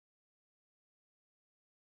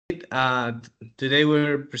Today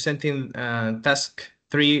we're presenting task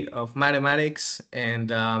 3 of mathematics,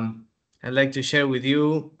 and I'd like to share with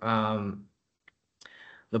you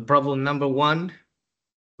the problem number 1,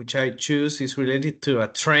 which I choose is related to a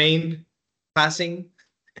train passing.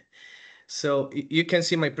 So you can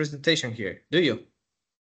see my presentation here, do you?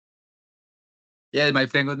 Yes, my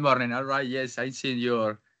friend, good morning. All right, yes, I see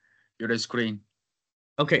your screen.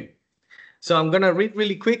 Okay. So I'm gonna read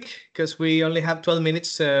really quick because we only have 12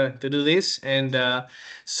 minutes to do this. And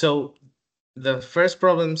so the first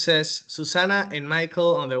problem says, Susanna and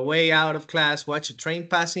Michael on their way out of class watch a train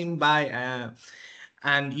passing by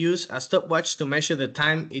and use a stopwatch to measure the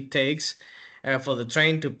time it takes for the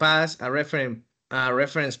train to pass a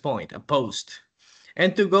reference point, a post,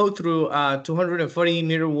 and to go through a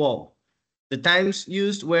 240-meter wall. The times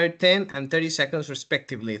used were 10 and 30 seconds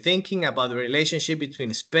respectively. Thinking about the relationship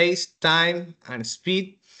between space, time, and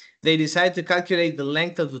speed, they decided to calculate the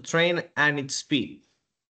length of the train and its speed.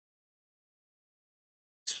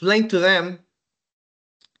 Explain to them,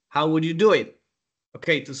 how would you do it?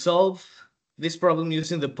 Okay, to solve this problem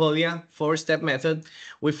using the Polya 4-step method,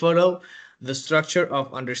 we follow the structure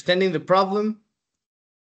of understanding the problem,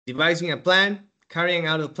 devising a plan, carrying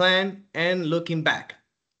out a plan, and looking back.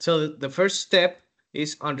 So the first step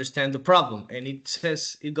is understand the problem, and it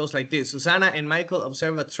goes like this. Susanna and Michael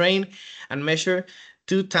observe a train and measure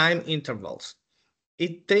 2 time intervals.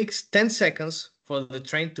 It takes 10 seconds for the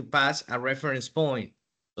train to pass a reference point,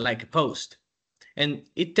 like a post, and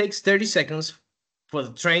it takes 30 seconds for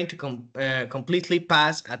the train to completely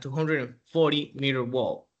pass a 240-meter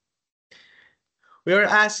wall. We are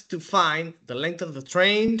asked to find the length of the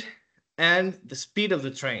train and the speed of the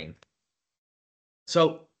train.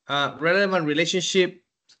 So relevant relationships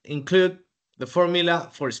include the formula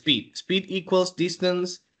for speed. Speed equals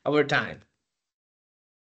distance over time.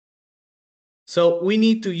 So we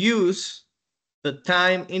need to use the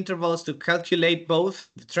time intervals to calculate both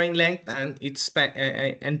the train length and its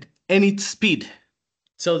speed.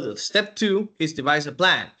 So the step 2 is devise a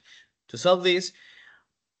plan. To solve this,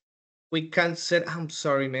 we can set. I'm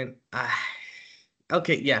sorry, man.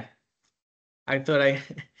 Okay, yeah. I thought I.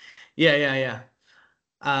 Yeah.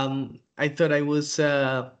 I thought I was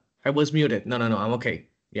muted. No, I'm okay.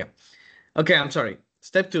 Yeah. Okay, I'm sorry.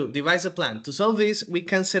 Step 2, devise a plan. To solve this, we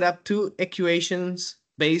can set up 2 equations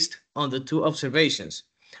based on the 2 observations.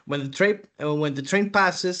 When the train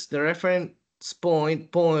passes the reference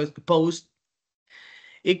post,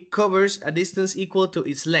 it covers a distance equal to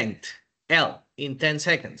its length, L, in 10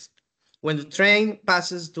 seconds. When the train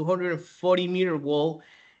passes 240-meter wall,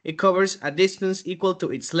 it covers a distance equal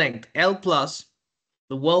to its length, L plus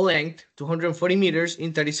the wall length, 240 meters,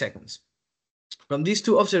 in 30 seconds. From these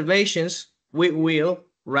 2 observations, we will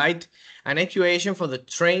write an equation for the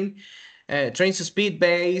train's speed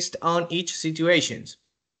based on each situation.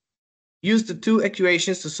 Use the 2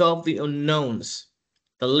 equations to solve the unknowns,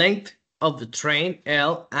 the length of the train,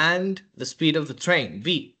 L, and the speed of the train,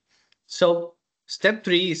 V. So step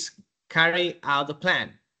 3 is carry out the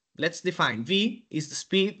plan. Let's define. V is the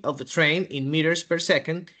speed of the train in meters per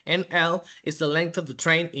second, and L is the length of the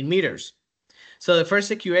train in meters. So the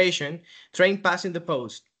first equation, train passing the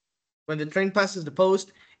post. When the train passes the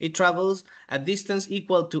post, it travels a distance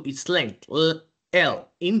equal to its length,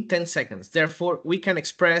 L, in 10 seconds. Therefore, we can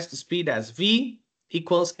express the speed as V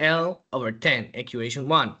equals L over 10, equation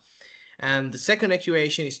 1. And the second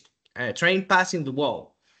equation is train passing the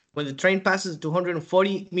wall. When the train passes the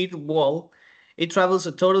 240-meter wall, it travels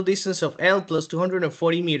a total distance of L plus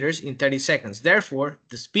 240 meters in 30 seconds. Therefore,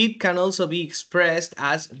 the speed can also be expressed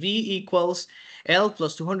as V equals L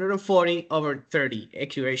plus 240 over 30,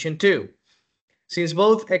 equation 2. Since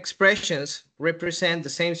both expressions represent the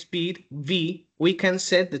same speed, V, we can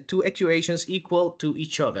set the 2 equations equal to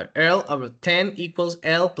each other. L over 10 equals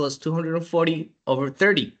L plus 240 over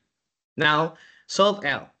 30. Now, solve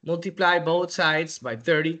L. Multiply both sides by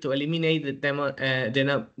 30 to eliminate the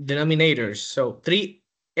denominators. So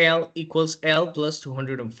 3L equals L plus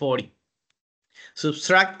 240.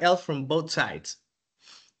 Subtract L from both sides.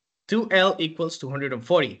 2L equals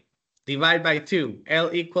 240. Divide by 2. L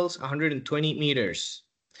equals 120 meters.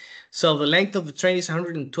 So the length of the train is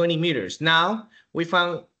 120 meters. Now we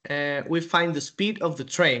find the speed of the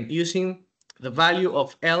train using the value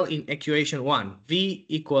of L in equation 1. V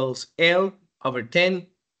equals L over 10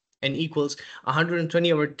 and equals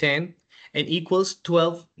 120 over 10 and equals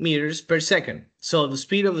 12 meters per second. So the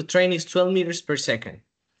speed of the train is 12 meters per second.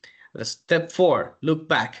 Step 4, look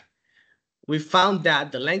back. We found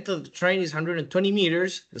that the length of the train is 120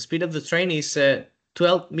 meters. The speed of the train is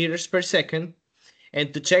 12 meters per second.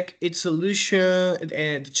 And to check its solution,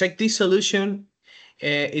 this solution,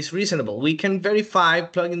 is reasonable. We can verify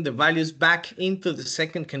plugging the values back into the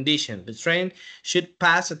second condition. The train should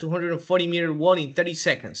pass a 240-meter wall in 30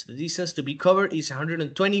 seconds. The distance to be covered is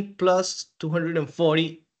 120 plus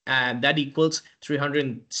 240, and that equals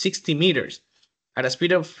 360 meters. At a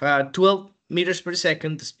speed of 12 meters per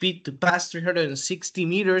second, the speed to pass 360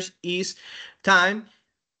 meters is time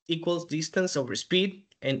equals distance over speed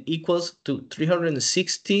and equals to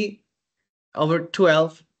 360 over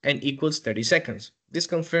 12 and equals 30 seconds. This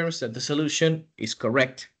confirms that the solution is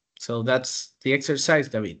correct. So that's the exercise,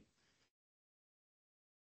 David.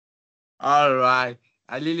 All right.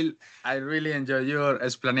 I really enjoyed your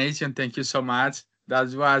explanation. Thank you so much.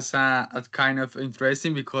 That was a kind of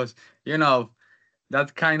interesting because, you know,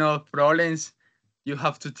 that kind of problems, you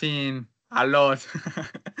have to think a lot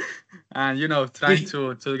and, you know, trying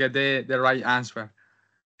to get the right answer.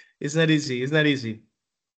 It's not easy. It's not easy.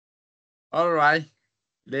 All right.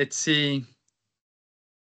 Let's see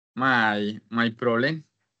my problem.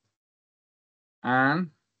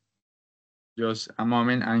 And just a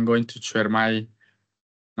moment, I'm going to share my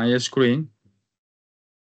screen.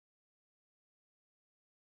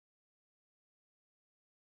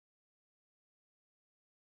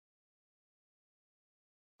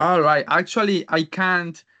 All right. Actually, I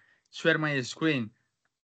can't share my screen.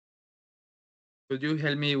 Could you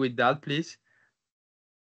help me with that, please?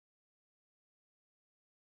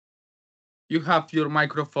 You have your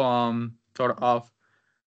microphone turned off.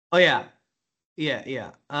 Oh yeah. Yeah.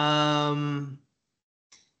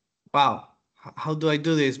 Wow. How do I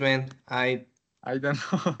do this, man? I don't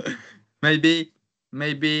know. maybe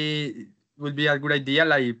would be a good idea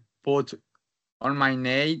like put on my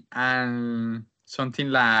name and something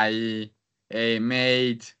like a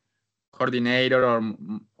mate coordinator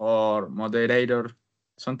or moderator,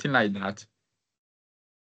 something like that.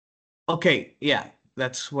 Okay, yeah,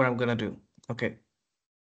 that's what I'm gonna do. Okay.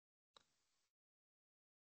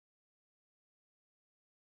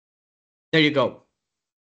 There you go.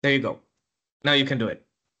 There you go. Now you can do it.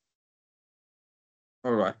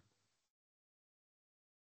 All right.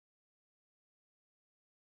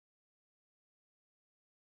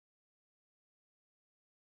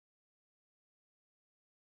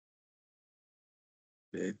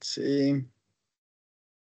 Let's see.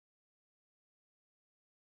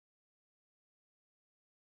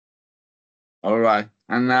 All right.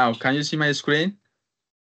 And now, can you see my screen?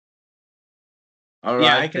 All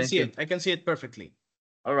Yeah, right. I can Thank see you. it. I can see it perfectly.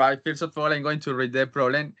 All right. First of all, I'm going to read the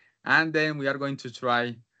problem, and then we are going to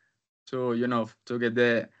try to, to get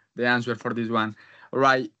the answer for this one. All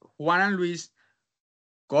right. Juan and Luis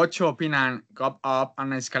go shopping and go up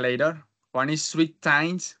an escalator. Juan is 3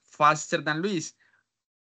 times faster than Luis.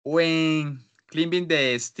 When climbing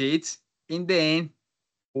the stairs, in the end,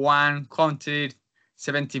 Juan counted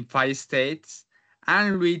 75 states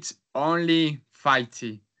and reached only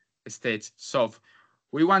 50 states. So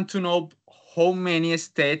we want to know how many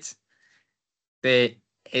states the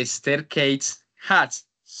staircase has.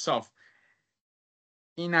 So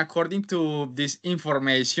in according to this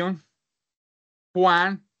information,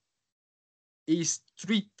 Juan is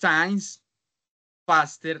 3 times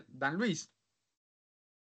faster than Luis,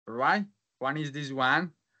 right? One is this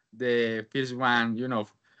one, the first one,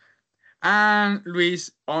 and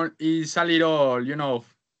Luis is a little,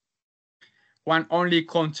 one only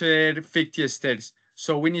counted 50 states.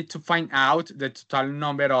 So we need to find out the total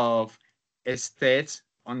number of states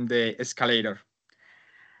on the escalator.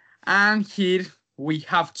 And here we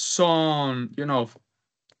have some,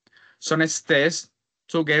 some steps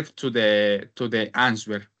to get to the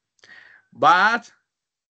answer. But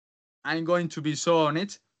I'm going to be so on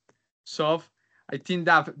it. So I think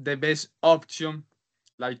that the best option,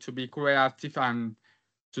 like to be creative and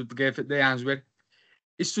to get the answer,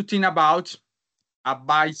 is to think about a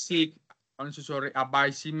basic, a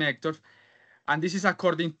basic method. And this is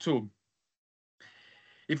according to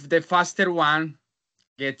if the faster one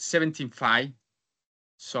gets 75,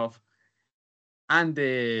 so and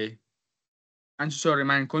the I'm sorry,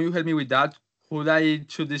 man, can you help me with that? Who I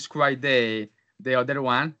should describe the other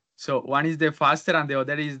one? So one is the faster and the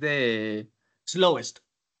other is the Slowest.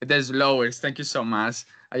 slowest. Thank you so much.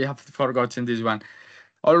 I have forgotten this one.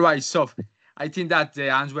 All right, so I think that the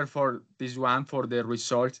answer for this one for the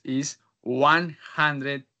result is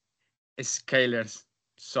 100 scalars.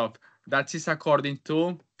 So that is according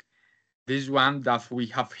to this one that we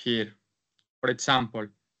have here. For example,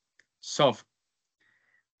 so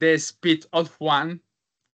the speed of one,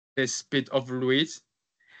 the speed of Luis,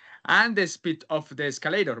 and the speed of the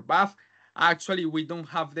escalator. But actually, we don't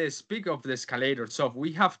have the speed of the escalator. So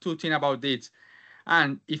we have to think about it.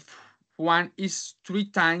 And if one is 3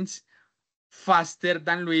 times faster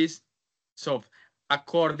than Luis. So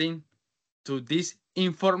according to this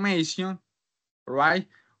information, right,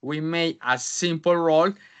 we made a simple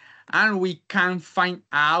rule and we can find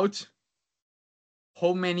out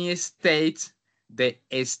how many states the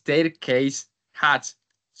staircase has.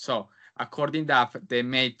 So according to the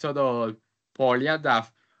method of Polya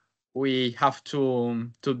that we have to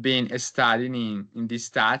be studying in this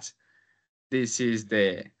stats, this is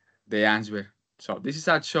the answer. So this is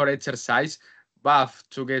a short exercise, but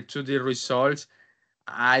to get to the results,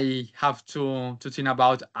 I have to think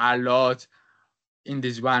about a lot in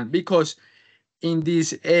this one because in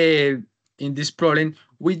this problem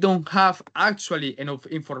we don't have actually enough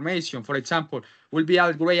information. For example, will be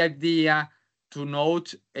a great idea to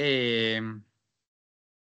note the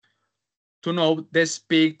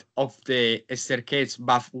speed of the staircase,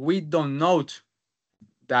 but we don't note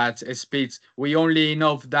that speeds. We only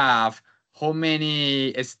know that how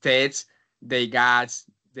many states the guys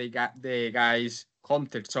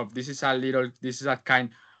counted. So this is a kind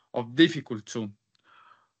of difficult too.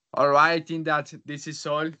 All right, I think that this is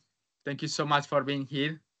all. Thank you so much for being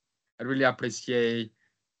here. I really appreciate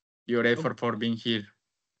your effort for being here.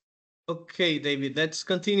 Okay, David, let's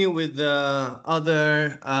continue with the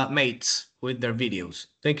other mates with their videos.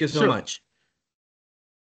 Thank you so Sure. much.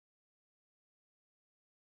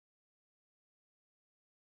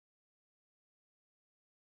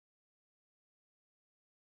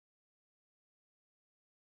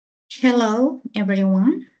 Hello,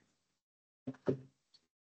 everyone.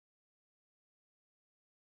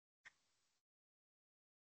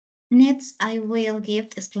 Next, I will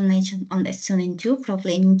give explanation on the student 2,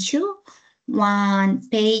 problem 2,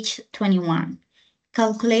 page 21.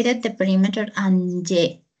 Calculated the perimeter and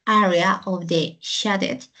the area of the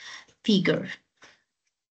shaded figure.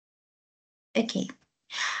 Okay.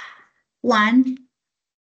 1.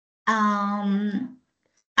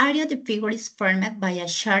 Area of the figure is formed by a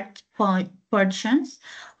short portions,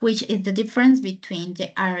 which is the difference between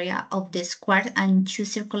the area of the square and two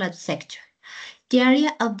circular sectors. The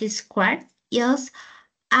area of the square is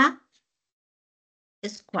a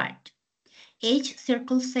squared. Each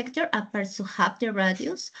circle sector appears to have the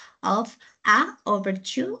radius of a over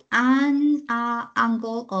 2 and an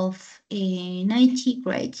angle of 90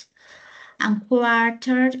 degrees and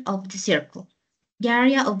quarter of the circle. The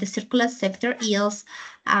area of the circular sector is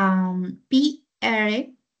P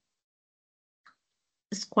area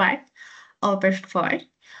squared over 4.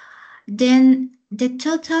 Then the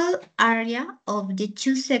total area of the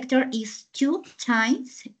two sectors is 2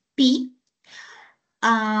 times P,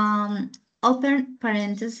 open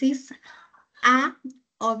parentheses, A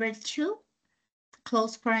over 2,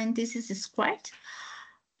 close parentheses squared,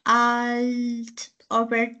 alt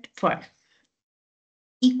over 4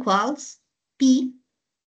 equals P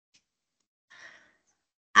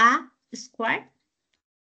A squared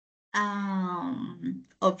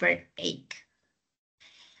over 8.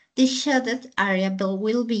 The shaded area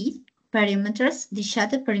will be perimeters. The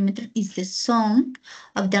shaded perimeter is the sum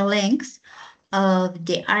of the lengths of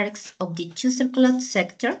the arcs of the two circular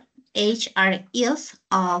sectors. Each arc is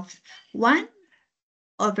of 1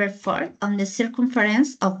 over 4 on the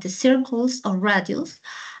circumference of the circles or radius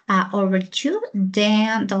over 2.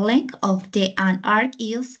 Then the length of an arc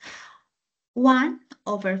is 1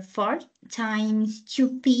 over 4 times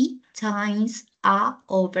 2p times a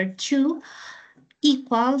over 2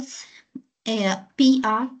 equals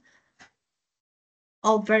PR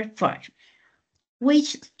over 4.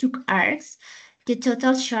 Which two arcs? The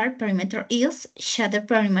total shard perimeter is shaded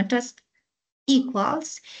perimeters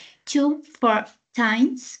equals 2 4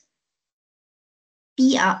 times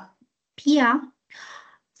PR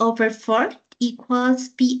over 4 equals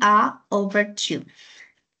PR over 2.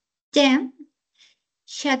 Then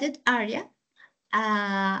shaded area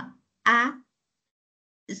A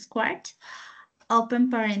squared, open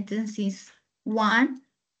parentheses, 1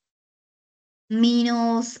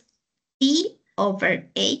 minus P over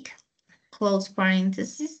 8, close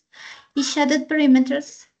parentheses, the shaded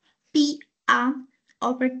perimeters PR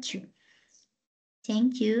over 2.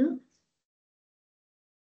 Thank you.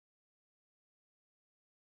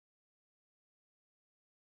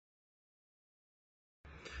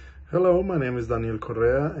 Hello, my name is Daniel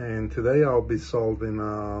Correa, and today I'll be solving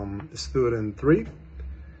student 3,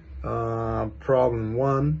 problem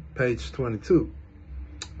 1, page 22.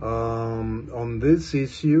 On this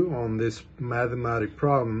issue, on this mathematic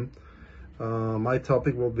problem, my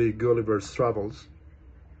topic will be Gulliver's Travels.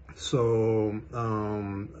 So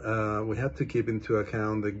we have to keep into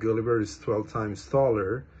account that Gulliver is 12 times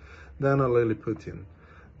taller than a Lilliputian.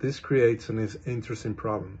 This creates an interesting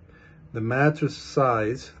problem. The matrix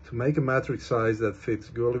size, to make a matrix size that fits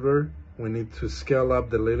Gulliver, we need to scale up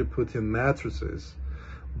the Lilliputian matrices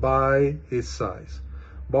by its size,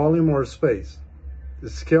 volume or space. It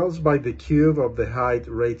scales by the cube of the height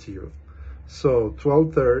ratio. So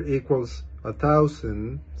 12 thirds equals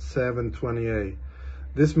 1,728.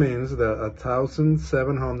 This means that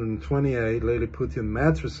 1,728 Lilliputian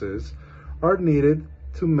matrices are needed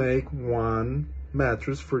to make one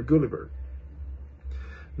matrix for Gulliver.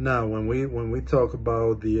 Now, when we talk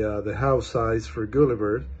about the house size for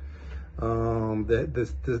Gulliver,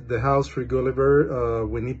 the house for Gulliver,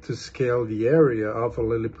 we need to scale the area of a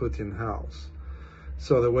Lilliputian house.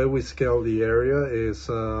 So the way we scale the area is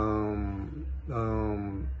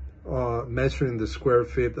measuring the square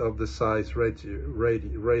feet of the size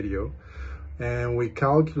radio, and we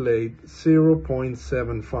calculate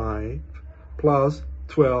 0.75 plus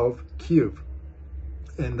 12 cubed,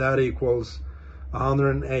 and that equals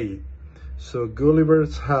 108. So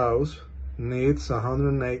Gulliver's house needs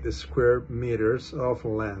 108 square meters of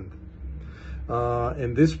land.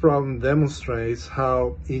 And this problem demonstrates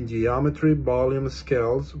how in geometry volume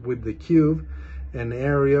scales with the cube and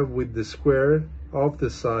area with the square of the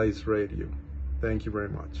size radio. Thank you very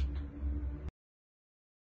much.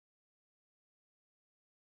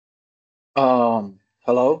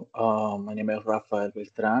 Hello, my name is Rafael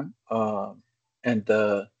Beltran, and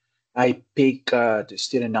I pick the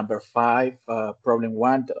student number 5, problem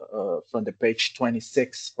 1, from the page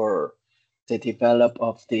 26 for the develop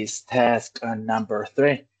of this task number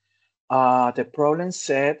 3. The problem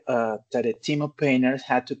said that a team of painters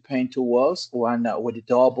had to paint 2 walls, one with a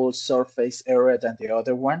double surface area than the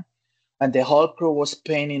other one. And the whole crew was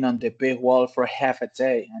painting on the big wall for half a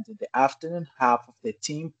day. And in the afternoon, half of the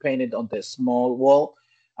team painted on the small wall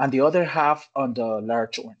and the other half on the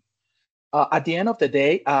large one. At the end of the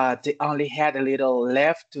day, they only had a little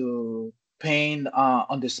left to paint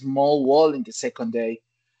on the small wall in the second day,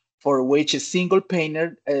 for which a single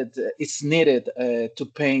painter is needed to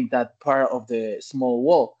paint that part of the small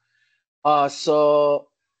wall. So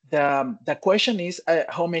the question is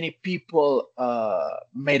how many people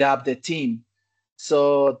made up the team.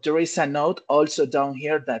 So there is a note also down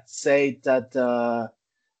here that say that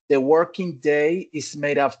the working day is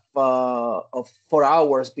made up of 4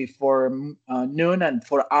 hours before noon and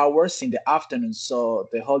 4 hours in the afternoon. So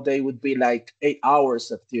the whole day would be like 8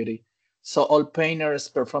 hours of duty. So all painters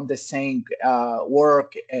perform the same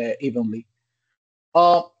work evenly.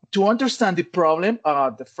 To understand the problem,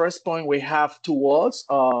 the first point, we have 2 walls,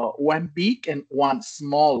 one big and one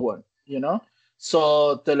small one, you know?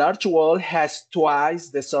 So the large wall has twice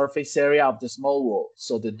the surface area of the small wall,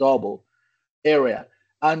 so the double area.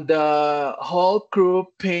 And the whole crew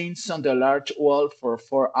paints on the large wall for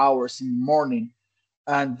 4 hours in the morning.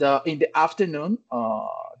 And in the afternoon,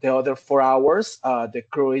 the other 4 hours, the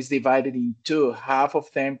crew is divided in 2. Half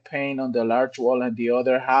of them paint on the large wall and the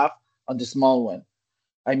other half on the small one.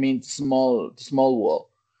 I mean, small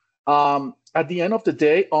wall. At the end of the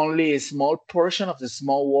day, only a small portion of the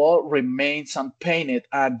small wall remains unpainted,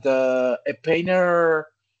 and a painter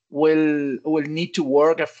will need to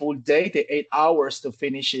work a full day, the 8 hours, to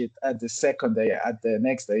finish it at the second day, at the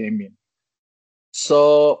next day, I mean.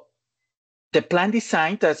 So the plan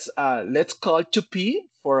designed as, let's call 2P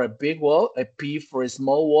for a big wall, a P for a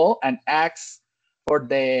small wall, and X for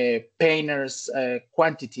the painters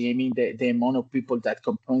quantity. I mean, the amount of people that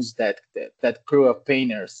compose that crew of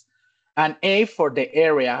painters. And A for the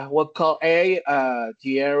area. We'll call A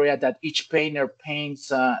the area that each painter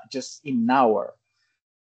paints just in an hour.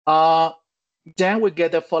 Then we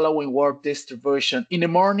get the following work distribution. In the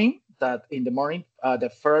morning,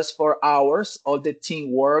 the first 4 hours, all the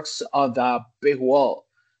team works on the big wall.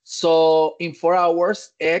 So in 4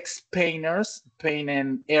 hours, X painters paint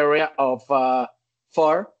an area of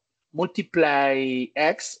 4, multiply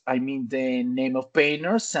X, I mean the name of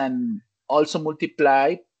painters, and also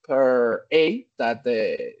multiply per A, that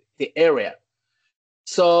the area.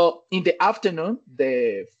 So in the afternoon,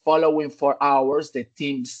 the following 4 hours, the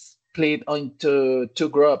teams split into 2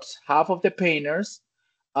 groups. Half of the painters,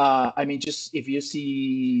 I mean, just if you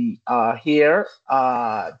see here,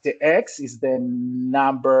 the X is the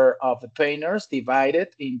number of the painters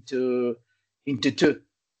divided into 2.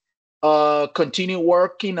 Continue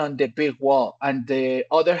working on the big wall, and the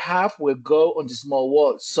other half will go on the small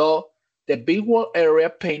wall. So the big wall area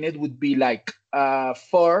painted would be like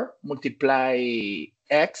 4 multiply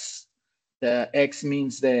X. The X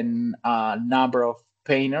means the number of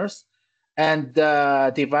painters, and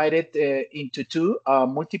divided into 2,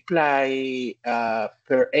 multiply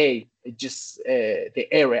per A, just the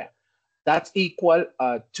area. That's equal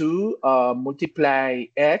to multiply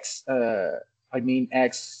x. I mean,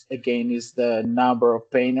 x again is the number of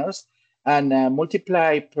painters, and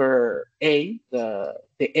multiply per a the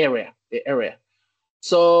area,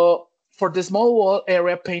 So for the small wall,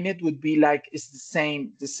 area painted would be like it's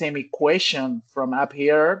the same equation from up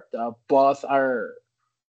here. Both are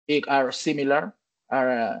similar,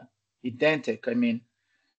 are identical. I mean,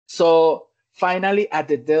 so finally, at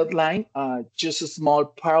the deadline, just a small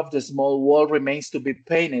part of the small wall remains to be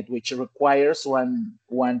painted, which requires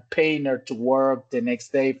one painter to work the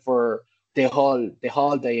next day for the whole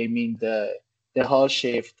day. I mean the whole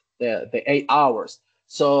shift, the 8 hours.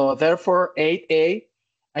 So therefore, 8A,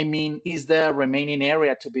 I mean, is the remaining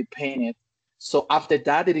area to be painted. So after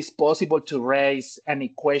that, it is possible to raise an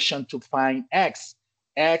equation to find x.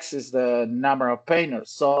 X is the number of painters.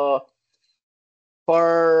 So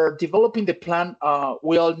for developing the plan,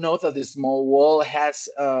 we all know that the small wall has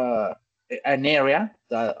an area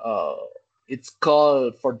that it's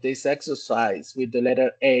called for this exercise with the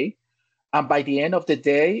letter A. And by the end of the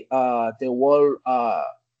day, the wall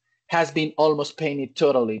has been almost painted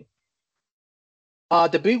totally.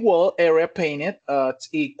 The big wall area painted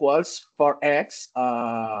equals 4x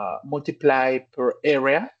multiplied per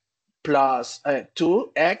area plus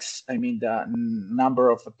 2x, I mean the number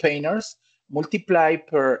of painters, multiply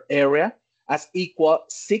per area as equal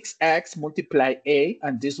 6x multiply a,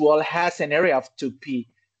 and this wall has an area of 2p.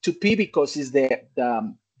 2p because it's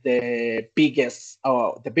the biggest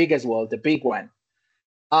wall, the big one.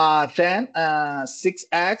 Then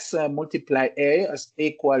 6x multiply a as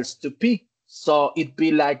equals to p. So it'd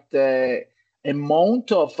be like the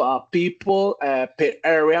amount of people per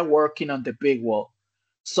area working on the big wall.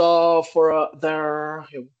 So for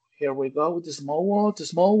here we go with the small wall. The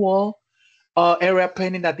small wall area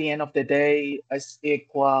painting at the end of the day is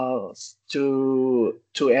equals to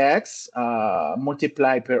 2x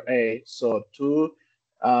multiplied per a. So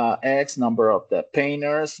 2x number of the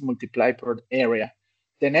painters multiplied per area.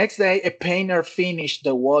 The next day, a painter finished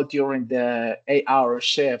the wall during the 8-hour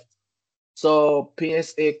shift. So P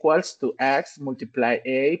is equals to x multiply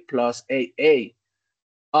a plus 8a.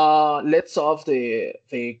 Let's solve the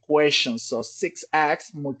equation. So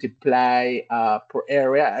 6x multiply per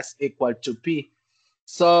area is equal to p.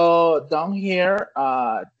 So down here,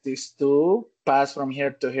 these two pass from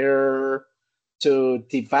here to here to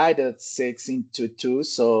divide 6 into 2.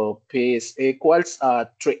 So p is equals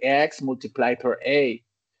 3x multiplied per a.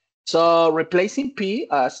 So replacing p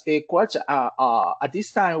as equals, at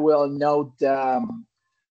this time we'll know the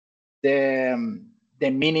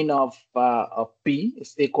meaning of p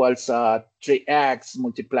is equals 3x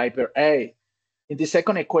multiplied per a. In the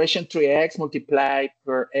second equation, 3x multiplied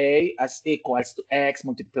per a as equals to x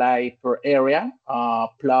multiplied per area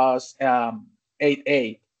plus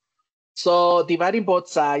 8a. So dividing both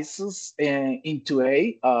sides into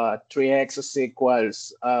a, 3x is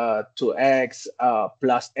equals to x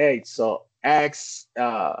plus 8. So x,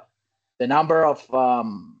 the number of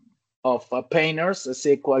painters is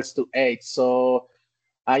equals to 8. So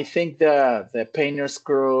I think the painters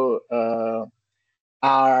crew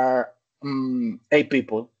are 8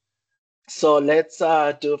 people. So let's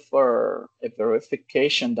do for a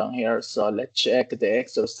verification down here. So let's check the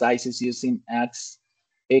exercises using x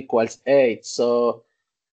equals 8. So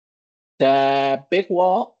the big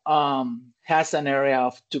wall has an area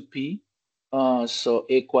of 2p. So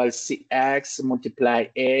equals cx multiply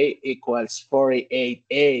a equals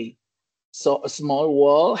 48a. So a small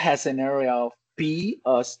wall has an area of p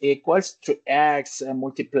as equals 3x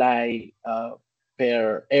multiply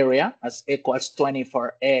per area as equals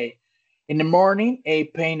 24a. In the morning,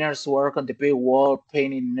 8 painters work on the big wall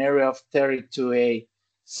painting an area of 32a.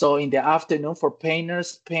 So in the afternoon for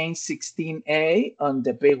painters, paint 16a on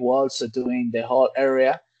the big wall, so doing the whole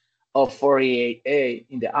area of 48a.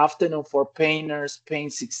 In the afternoon for painters,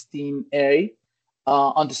 paint 16a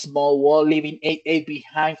on the small wall, leaving 8a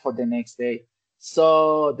behind for the next day.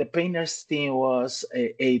 So the painters team was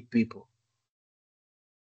 8 people.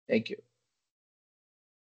 Thank you.